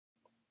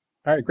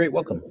All right, great.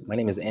 Welcome. My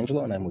name is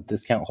Angelo and I'm with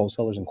Discount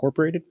Wholesalers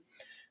Incorporated.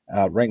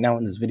 Right now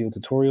in this video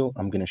tutorial,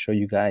 I'm going to show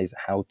you guys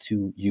how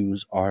to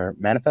use our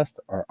manifest,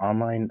 our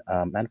online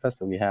manifest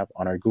that we have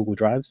on our Google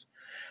Drives.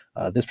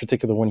 This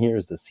particular one here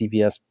is the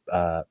CVS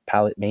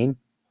pallet main.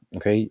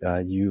 Okay,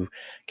 you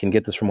can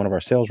get this from one of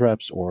our sales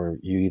reps or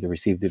you either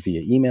received it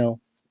via email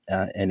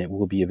and it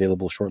will be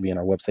available shortly on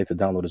our website to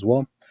download as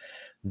well.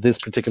 This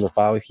particular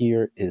file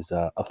here is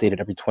updated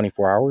every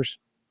 24 hours.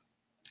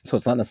 So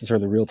it's not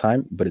necessarily real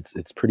time, but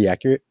it's pretty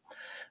accurate.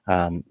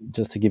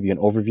 Just to give you an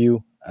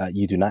overview,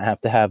 you do not have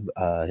to have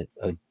a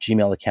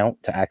Gmail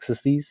account to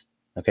access these.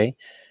 Okay,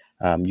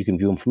 you can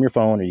view them from your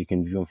phone or you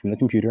can view them from the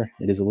computer.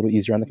 It is a little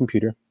easier on the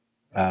computer.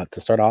 To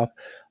start off,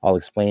 I'll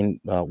explain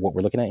what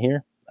we're looking at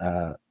here.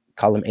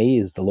 Column A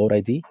is the load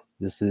ID.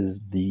 This is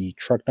the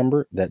truck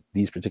number that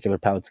these particular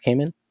pallets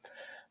came in.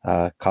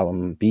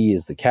 Column B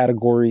is the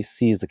category.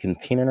 C is the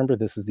container number.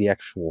 This is the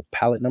actual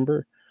pallet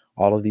number.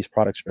 All of these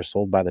products are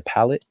sold by the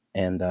pallet,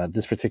 and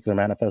this particular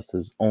manifest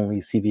is only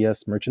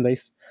CVS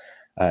merchandise,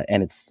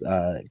 and it's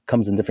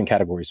comes in different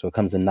categories. So it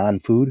comes in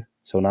non-food.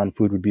 So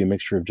non-food would be a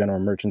mixture of general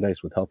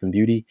merchandise with health and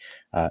beauty.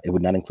 It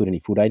would not include any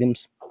food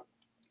items,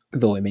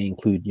 though it may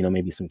include,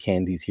 maybe some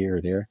candies here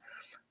or there.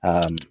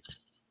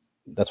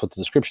 That's what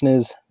the description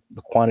is.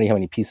 The quantity, how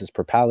many pieces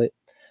per pallet,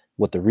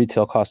 what the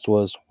retail cost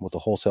was, what the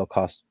wholesale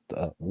cost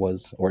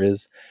was or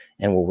is,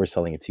 and what we're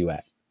selling it to you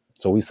at.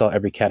 So we sell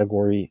every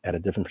category at a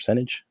different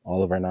percentage.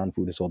 All of our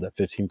non-food is sold at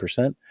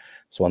 15%.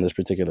 So on this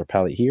particular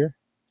pallet here,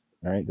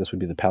 all right, this would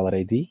be the pallet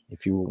ID.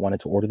 If you wanted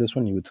to order this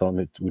one, you would tell them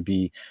it would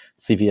be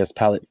CVS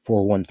pallet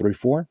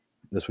 4134.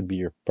 This would be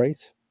your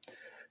price.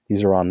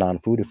 These are all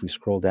non-food. If we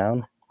scroll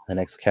down, the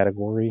next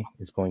category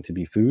is going to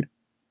be food.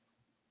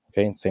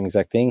 Okay, same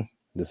exact thing.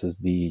 This is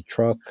the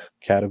truck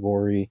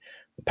category,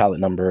 the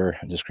pallet number,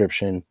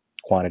 description,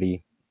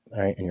 quantity,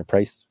 all right, and your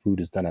price. Food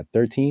is done at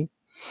 13.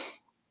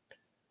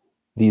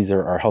 These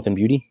are our health and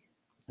beauty.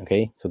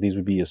 Okay, so these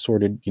would be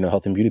assorted,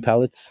 health and beauty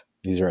pallets.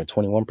 These are at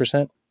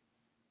 21%.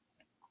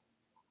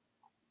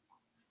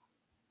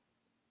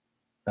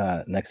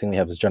 Next thing we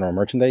have is general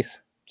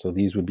merchandise. So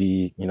these would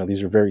be,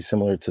 these are very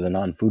similar to the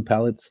non-food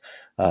pallets,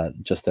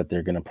 just that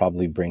they're going to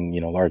probably bring,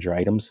 larger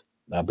items.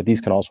 But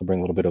these can also bring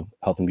a little bit of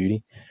health and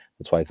beauty.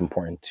 That's why it's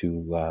important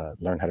to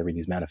learn how to read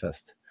these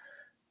manifests.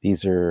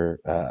 These are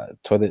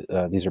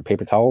these are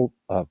paper towel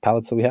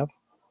pallets that we have,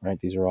 right?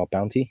 These are all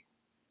Bounty.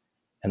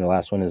 And the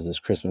last one is this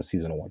Christmas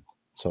seasonal one.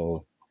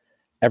 So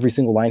every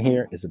single line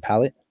here is a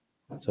pallet.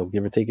 So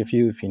give or take a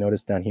few. If you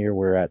notice down here,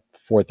 we're at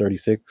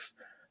 436.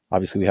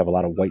 Obviously, we have a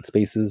lot of white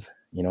spaces,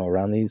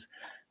 around these,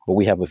 but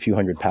we have a few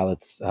hundred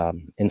pallets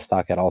in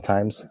stock at all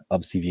times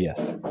of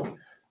CVS. All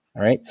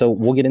right, so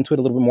we'll get into it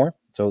a little bit more.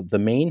 So the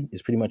main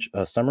is pretty much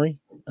a summary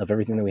of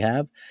everything that we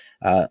have.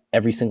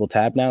 Every single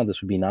tab now,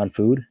 this would be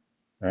non-food.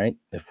 All right,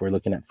 if we're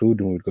looking at food,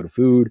 then we would go to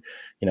food,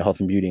 health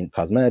and beauty and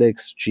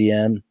cosmetics,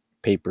 GM,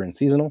 paper, and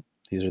seasonal.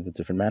 These are the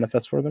different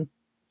manifests for them.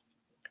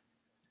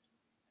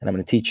 And I'm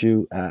going to teach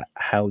you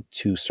how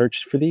to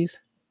search for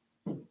these,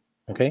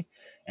 okay,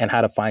 and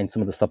how to find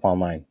some of the stuff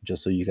online,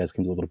 just so you guys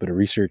can do a little bit of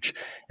research,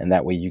 and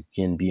that way you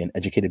can be an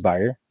educated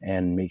buyer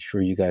and make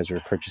sure you guys are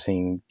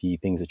purchasing the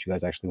things that you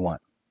guys actually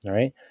want. All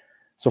right.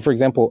 So for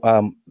example,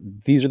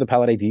 these are the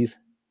pallet IDs.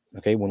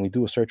 Okay. When we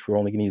do a search, we're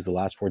only going to use the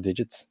last 4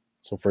 digits.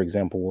 So for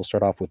example, we'll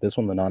start off with this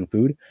one, the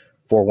non-food,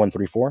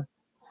 4134.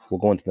 We'll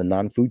go into the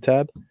non-food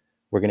tab.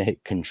 We're going to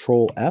hit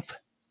Control F,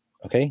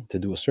 okay, to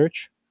do a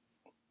search.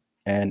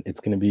 And it's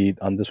going to be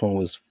on this one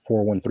was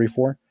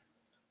 4134.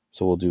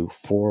 So we'll do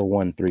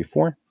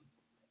 4134.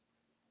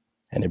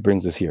 And it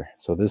brings us here.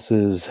 So this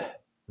is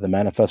the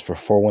manifest for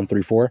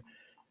 4134.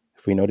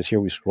 If we notice here,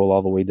 we scroll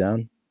all the way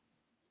down.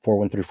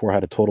 4134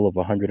 had a total of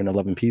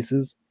 111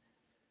 pieces.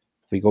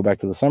 If we go back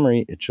to the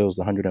summary, it shows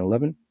the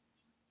 111.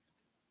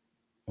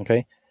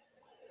 Okay.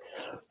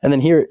 And then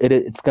here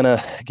it's going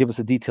to give us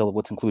a detail of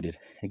what's included.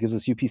 It gives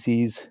us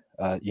UPCs,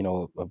 a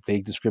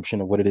vague description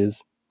of what it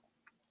is.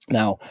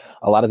 Now,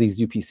 a lot of these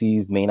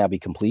UPCs may not be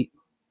complete.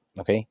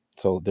 Okay.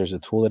 So there's a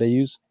tool that I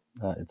use.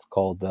 It's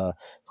called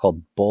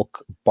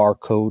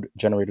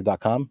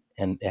bulkbarcodegenerator.com,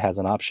 and it has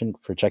an option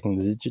for checking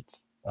the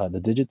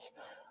digits.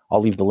 I'll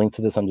leave the link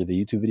to this under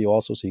the YouTube video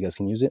also, so you guys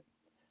can use it.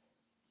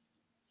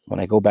 When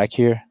I go back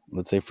here,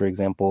 let's say for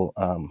example,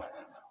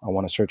 I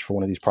want to search for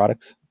one of these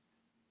products.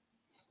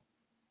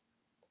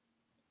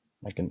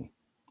 I can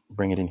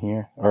bring it in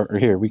here, or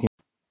here we can.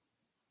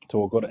 So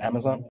we'll go to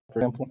Amazon, for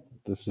example.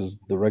 This is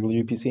the regular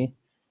UPC.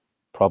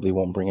 Probably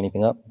won't bring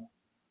anything up.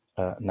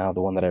 Now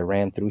the one that I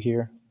ran through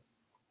here.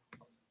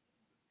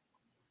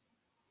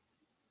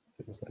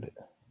 Was that it?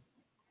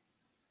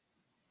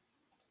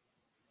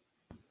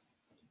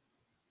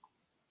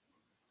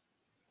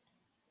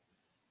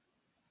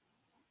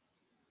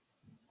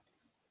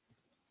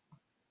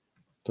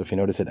 So if you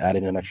notice, it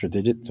added an extra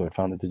digit, so it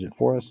found the digit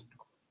for us.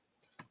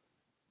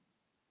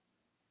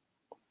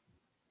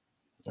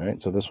 All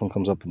right, so this one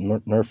comes up,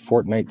 Nerf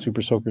Fortnite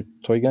Super Soaker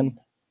Toy Gun.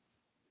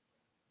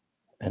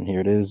 And here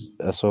it is,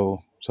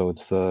 SO, so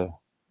it's the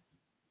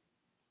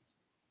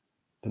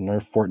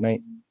Nerf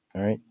Fortnite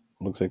All right,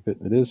 looks like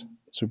it is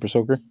Super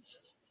Soaker.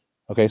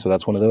 Okay, so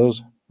that's one of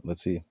those.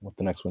 Let's see what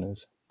the next one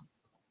is.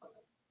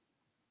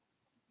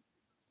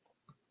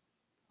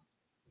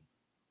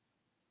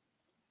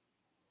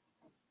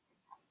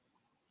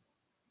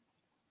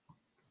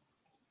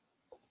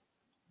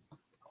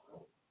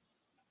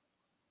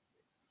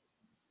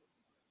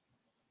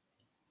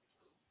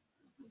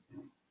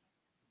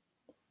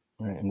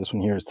 All right, and this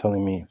one here is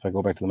telling me, if I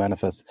go back to the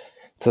manifest,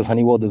 it says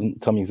Honeywell,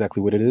 doesn't tell me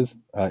exactly what it is.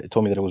 It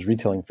told me that it was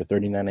retailing for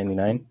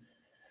 $39.99.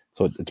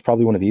 So it's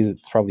probably one of these.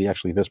 It's probably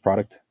actually this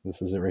product.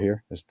 This is it right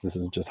here. This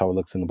is just how it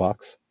looks in the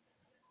box.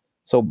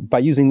 So by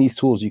using these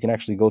tools, you can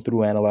actually go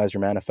through, analyze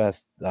your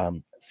manifest,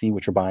 see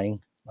what you're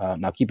buying.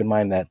 Now keep in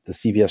mind that the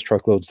CVS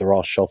truckloads, they're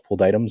all shelf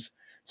pulled items.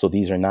 So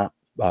these are not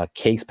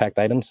case packed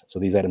items. So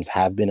these items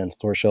have been on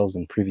store shelves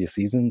in previous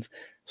seasons.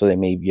 So they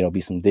may,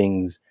 be some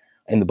dings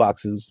in the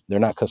boxes. They're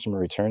not customer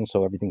returns,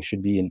 so everything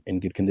should be in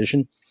good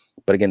condition.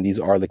 But again, these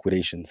are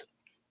liquidations.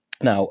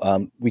 Now,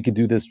 we could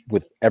do this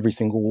with every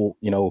single,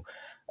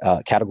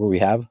 category we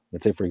have.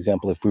 Let's say, for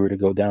example, if we were to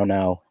go down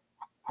now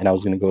and I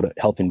was going to go to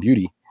health and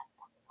beauty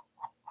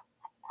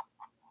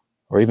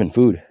or even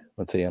food,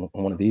 let's say on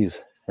one of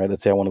these, right?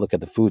 Let's say I want to look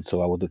at the food.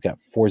 So I would look at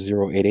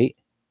 4088.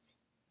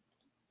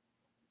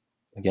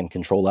 Again,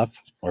 control F,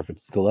 or if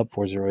it's still up,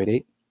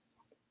 4088.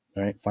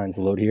 All right, finds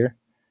the load here.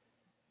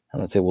 And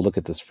let's say we'll look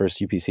at this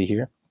first UPC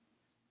here.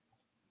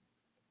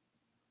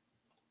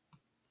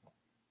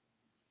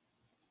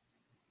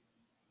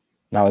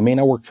 Now, it may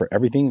not work for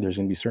everything. There's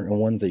going to be certain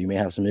ones that you may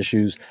have some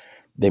issues.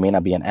 They may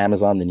not be on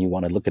Amazon, then you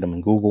want to look at them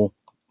in Google,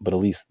 but at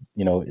least,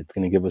 it's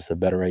going to give us a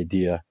better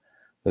idea.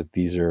 Look,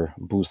 these are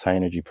Boost High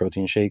Energy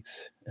Protein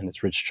Shakes, and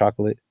it's rich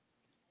chocolate.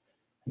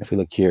 And if we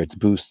look here, it's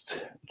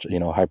Boost,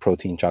 high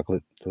protein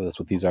chocolate. So that's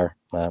what these are.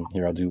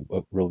 Here, I'll do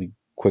a really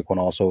quick one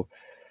also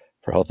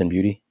for health and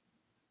beauty.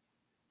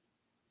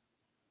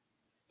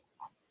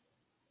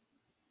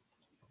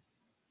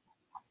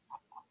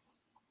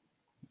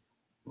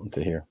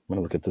 Into here, I'm going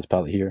to look at this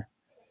pallet here.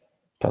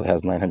 Pallet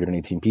has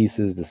 918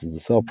 pieces. This is the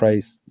sell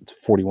price. It's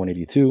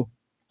 $41.82.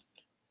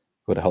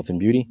 Go to health and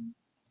beauty.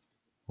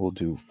 We'll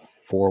do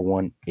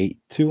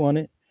 4182 on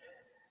it.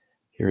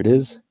 Here it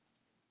is.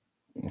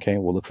 Okay,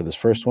 we'll look for this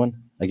first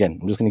one. Again,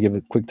 I'm just going to give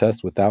a quick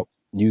test without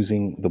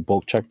using the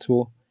bulk check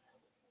tool.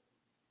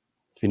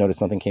 If you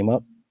notice nothing came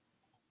up,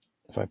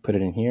 if I put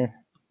it in here,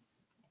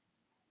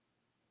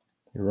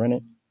 you run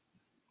it,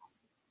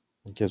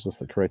 it gives us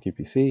the correct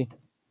UPC.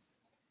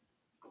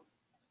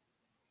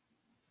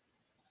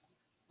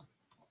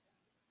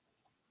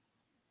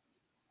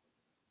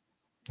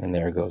 And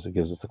there it goes. It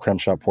gives us the Creme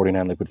Shop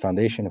 49 liquid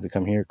foundation. If we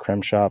come here,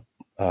 Creme Shop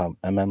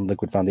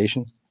liquid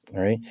foundation.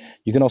 All right.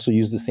 You can also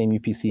use the same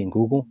UPC in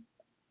Google.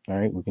 All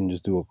right. We can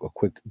just do a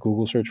quick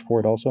Google search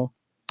for it also.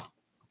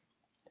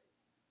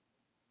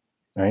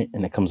 All right.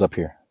 And it comes up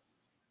here.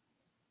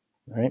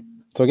 All right.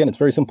 So again, it's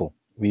very simple.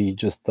 We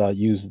just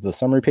use the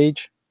summary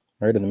page,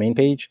 right, on the main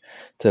page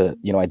to,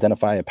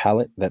 identify a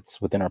pallet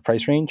that's within our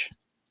price range.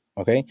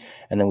 Okay.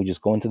 And then we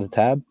just go into the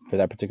tab for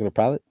that particular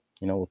pallet.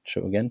 We'll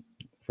show again,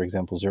 for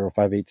example,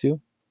 0582.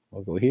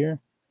 We'll go here.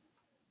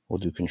 We'll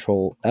do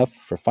Control F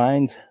for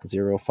find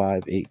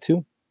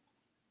 0582.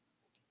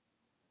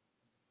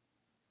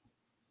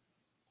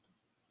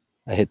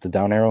 I hit the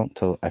down arrow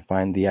until I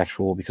find the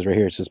actual, because right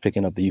here it's just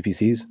picking up the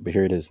UPCs, but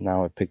here it is.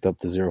 Now I picked up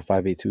the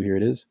 0582. Here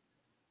it is.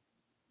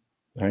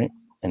 All right.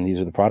 And these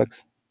are the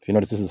products. If you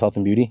notice, this is health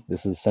and beauty.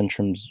 This is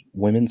Centrum's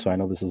Women. So I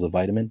know this is a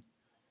vitamin.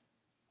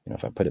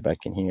 If I put it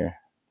back in here,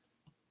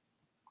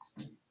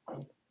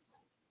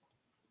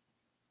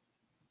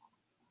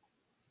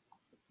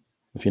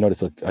 if you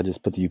notice, look, I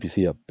just put the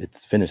UPC up.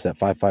 It's finished at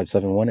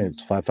 5571 and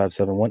it's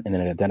 5571. And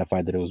then it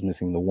identified that it was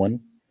missing the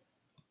one.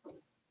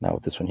 Now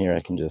with this one here,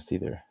 I can just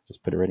either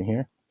just put it right in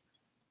here.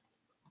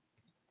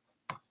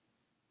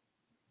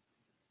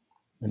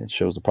 And it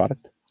shows the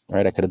product. All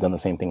right, I could have done the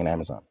same thing in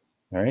Amazon.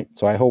 All right,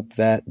 so I hope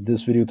that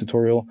this video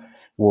tutorial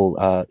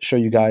will show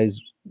you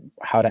guys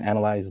how to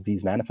analyze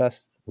these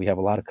manifests. We have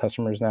a lot of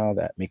customers now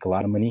that make a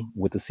lot of money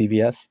with the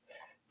CVS,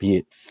 be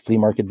it flea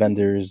market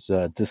vendors,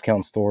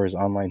 discount stores,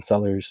 online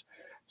sellers.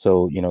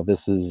 So,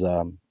 this is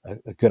a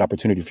good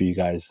opportunity for you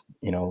guys.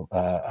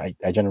 I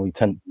generally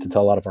tend to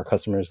tell a lot of our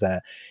customers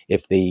that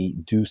if they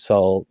do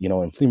sell,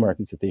 in flea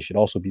markets, that they should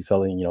also be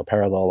selling,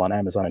 parallel on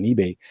Amazon and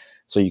eBay,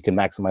 so you can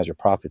maximize your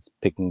profits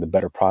picking the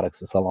better products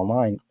to sell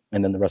online,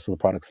 and then the rest of the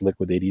products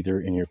liquidate either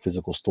in your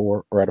physical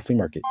store or at a flea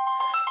market.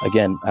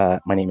 Again,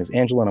 my name is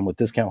Angela and I'm with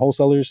Discount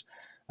Wholesalers.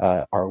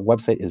 Our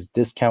website is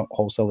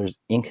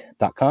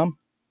discountwholesalersinc.com.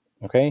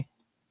 Okay,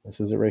 this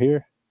is it right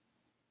here.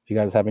 If you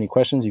guys have any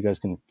questions, you guys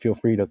can feel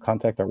free to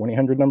contact our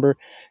 1-800 number,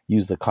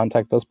 use the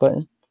contact us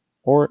button,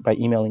 or by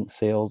emailing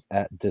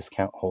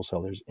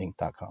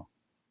sales@discountwholesalersinc.com.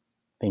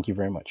 Thank you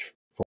very much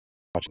for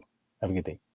watching. Have a good day.